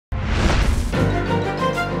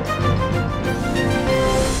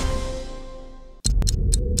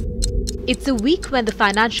It's a week when the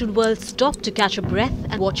financial world stopped to catch a breath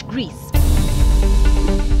and watch Greece.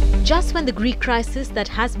 Just when the Greek crisis that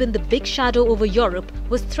has been the big shadow over Europe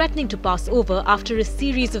was threatening to pass over after a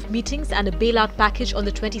series of meetings and a bailout package on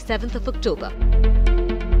the 27th of October.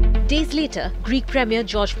 Days later, Greek Premier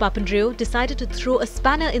George Papandreou decided to throw a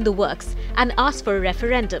spanner in the works and ask for a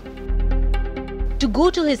referendum to go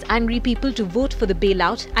to his angry people to vote for the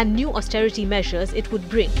bailout and new austerity measures it would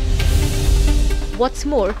bring. What's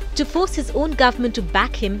more, to force his own government to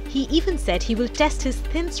back him, he even said he will test his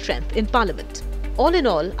thin strength in Parliament. All in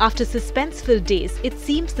all, after suspense-filled days, it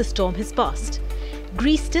seems the storm has passed.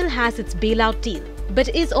 Greece still has its bailout deal. But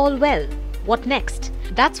is all well? What next?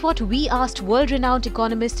 That's what we asked world-renowned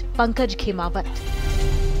economist Pankaj Ghemawat.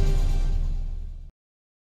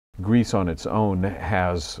 Greece on its own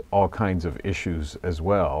has all kinds of issues as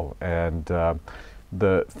well, and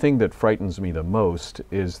the thing that frightens me the most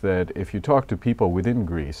is that if you talk to people within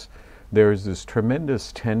Greece, there is this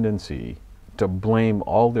tremendous tendency to blame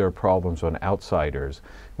all their problems on outsiders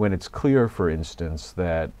when it's clear, for instance,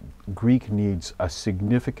 that Greece needs a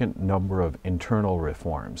significant number of internal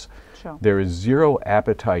reforms. Sure. There is zero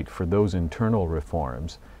appetite for those internal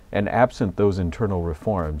reforms, and absent those internal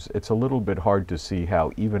reforms, it's a little bit hard to see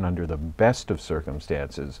how, even under the best of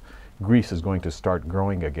circumstances, Greece is going to start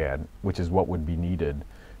growing again, which is what would be needed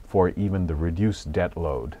for even the reduced debt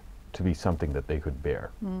load to be something that they could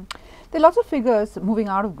bear. There are lots of figures moving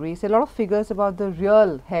out of Greece. There are a lot of figures about the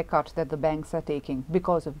real haircut that the banks are taking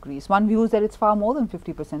because of Greece. One views that it's far more than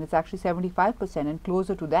 50%. It's actually 75% and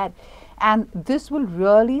closer to that. And this will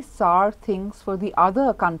really sour things for the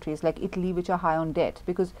other countries like Italy, which are high on debt.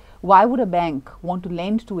 Because why would a bank want to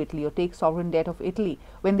lend to Italy or take sovereign debt of Italy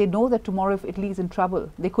when they know that tomorrow if Italy is in trouble,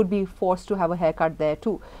 they could be forced to have a haircut there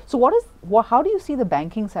too? So how do you see the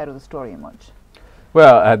banking side of the story emerge?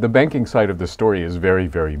 Well, the banking side of the story is very,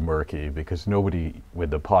 very murky because nobody, with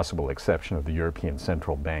the possible exception of the European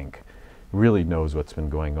Central Bank, really knows what's been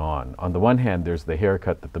going on. On the one hand, there's the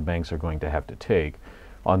haircut that the banks are going to have to take.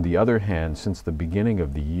 On the other hand, since the beginning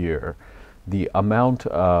of the year, the amount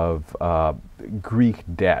of Greek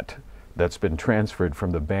debt that's been transferred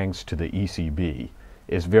from the banks to the ECB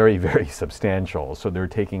is very, very substantial. So they're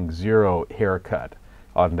taking zero haircut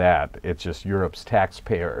on that. It's just Europe's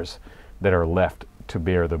taxpayers that are left to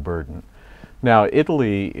bear the burden. Now,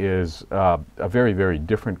 Italy is a very, very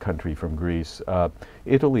different country from Greece.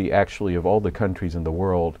 Italy, actually, of all the countries in the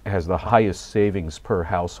world, has the highest savings per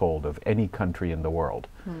household of any country in the world.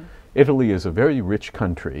 Italy is a very rich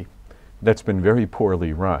country that's been very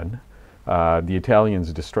poorly run. The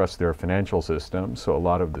Italians distrust their financial system, so a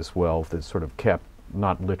lot of this wealth is sort of kept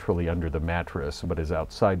not literally under the mattress, but is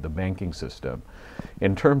outside the banking system.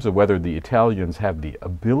 In terms of whether the Italians have the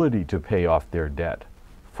ability to pay off their debt,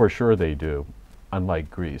 for sure they do, unlike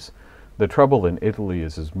Greece. The trouble in Italy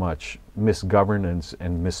is as much misgovernance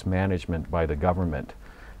and mismanagement by the government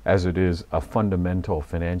as it is a fundamental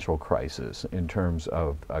financial crisis in terms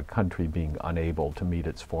of a country being unable to meet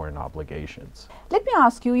its foreign obligations. Let me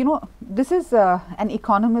ask you, this is an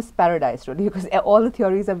economist's paradise, really, because all the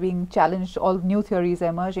theories are being challenged, all new theories are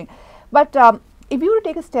emerging. But if you were to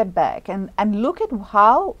take a step back and look at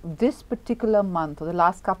how this particular month or the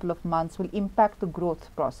last couple of months will impact the growth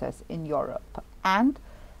process in Europe and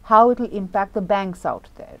how it will impact the banks out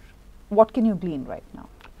there, what can you glean right now?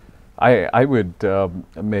 I would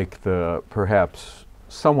make the perhaps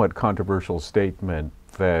somewhat controversial statement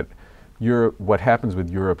that what happens with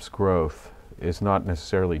Europe's growth is not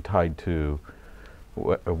necessarily tied to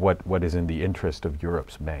what is in the interest of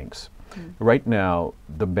Europe's banks. Right now,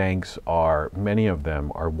 the banks many of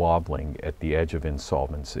them are wobbling at the edge of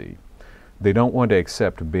insolvency. They don't want to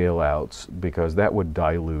accept bailouts because that would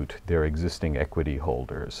dilute their existing equity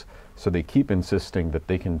holders. So they keep insisting that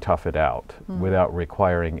they can tough it out without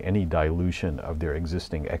requiring any dilution of their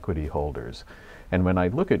existing equity holders. And when I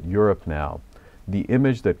look at Europe now, the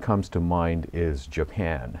image that comes to mind is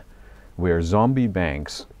Japan, where zombie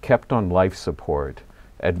banks kept on life support,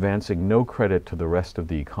 advancing no credit to the rest of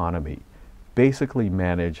the economy, basically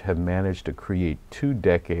have managed to create 2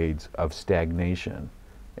 decades of stagnation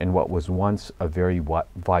in what was once a very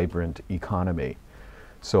vibrant economy.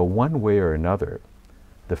 So one way or another,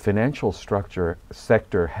 the financial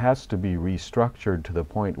sector has to be restructured to the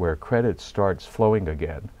point where credit starts flowing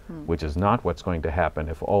again, which is not what's going to happen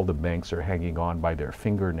if all the banks are hanging on by their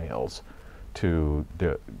fingernails to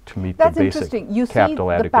meet That's the basic interesting. You capital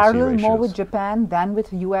see the adequacy parallel ratios. more with Japan than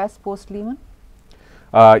with US post-Lehman?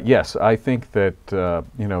 Yes, I think that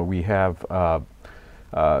we have.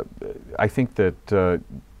 I think that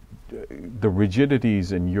the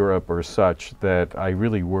rigidities in Europe are such that I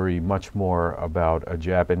really worry much more about a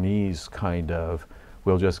Japanese kind of,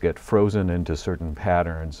 we'll just get frozen into certain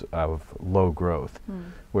patterns of low growth.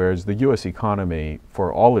 Whereas the U.S. economy,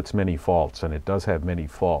 for all its many faults, and it does have many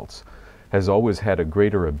faults, has always had a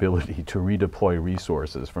greater ability to redeploy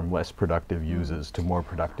resources from less productive uses to more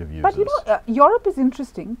productive uses. But you know, Europe is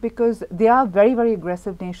interesting because they are very, very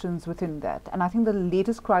aggressive nations within that. And I think the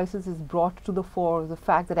latest crisis has brought to the fore the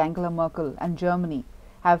fact that Angela Merkel and Germany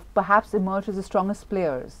have perhaps emerged as the strongest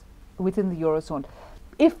players within the Eurozone.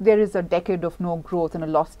 If there is a decade of no growth and a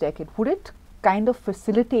lost decade, would it kind of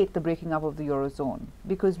facilitate the breaking up of the Eurozone?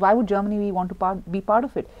 Because why would Germany want to be part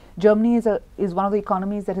of it? Germany is one of the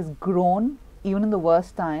economies that has grown even in the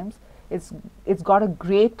worst times. It's got a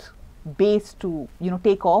great base to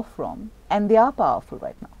take off from, and they are powerful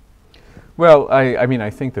right now. Well, I mean,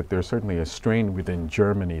 I think that there's certainly a strain within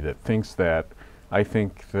Germany that thinks that. I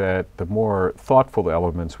think that the more thoughtful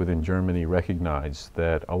elements within Germany recognize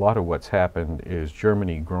that a lot of what's happened is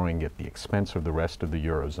Germany growing at the expense of the rest of the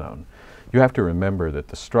Eurozone. You have to remember that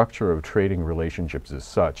the structure of trading relationships is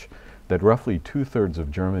such that roughly 2/3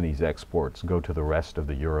 of Germany's exports go to the rest of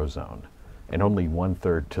the Eurozone and only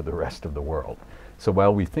 1/3 to the rest of the world. So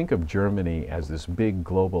while we think of Germany as this big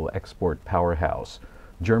global export powerhouse,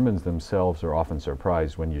 Germans themselves are often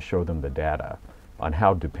surprised when you show them the data on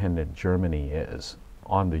how dependent Germany is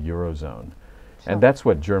on the Eurozone. Sure. And that's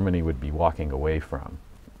what Germany would be walking away from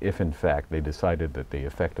if in fact they decided that they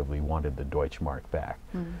effectively wanted the Deutschmark back.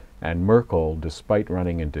 And Merkel, despite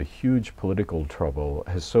running into huge political trouble,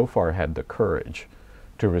 has so far had the courage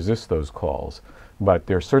to resist those calls. But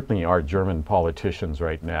there certainly are German politicians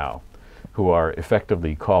right now who are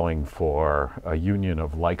effectively calling for a union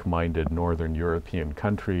of like-minded Northern European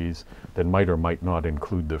countries that might or might not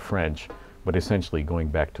include the French, but essentially going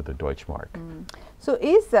back to the Deutschmark. So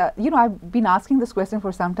is, I've been asking this question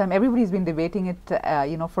for some time. Everybody's been debating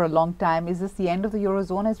it, for a long time. Is this the end of the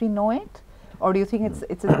Eurozone as we know it? Or do you think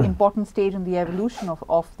it's an important stage in the evolution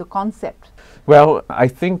of the concept? Well, I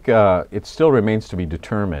think it still remains to be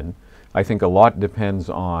determined. I think a lot depends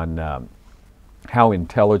on how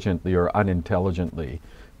intelligently or unintelligently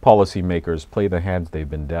policymakers play the hands they've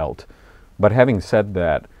been dealt. But having said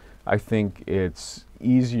that, I think it's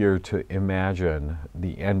easier to imagine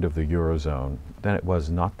the end of the Eurozone than it was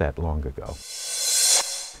not that long ago.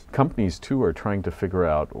 Companies too are trying to figure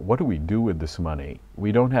out, what do we do with this money?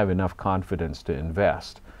 We don't have enough confidence to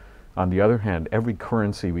invest. On the other hand, every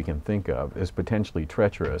currency we can think of is potentially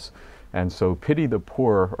treacherous, and so pity the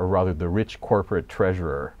poor, or rather the rich corporate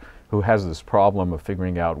treasurer, who has this problem of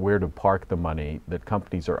figuring out where to park the money that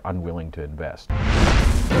companies are unwilling to invest.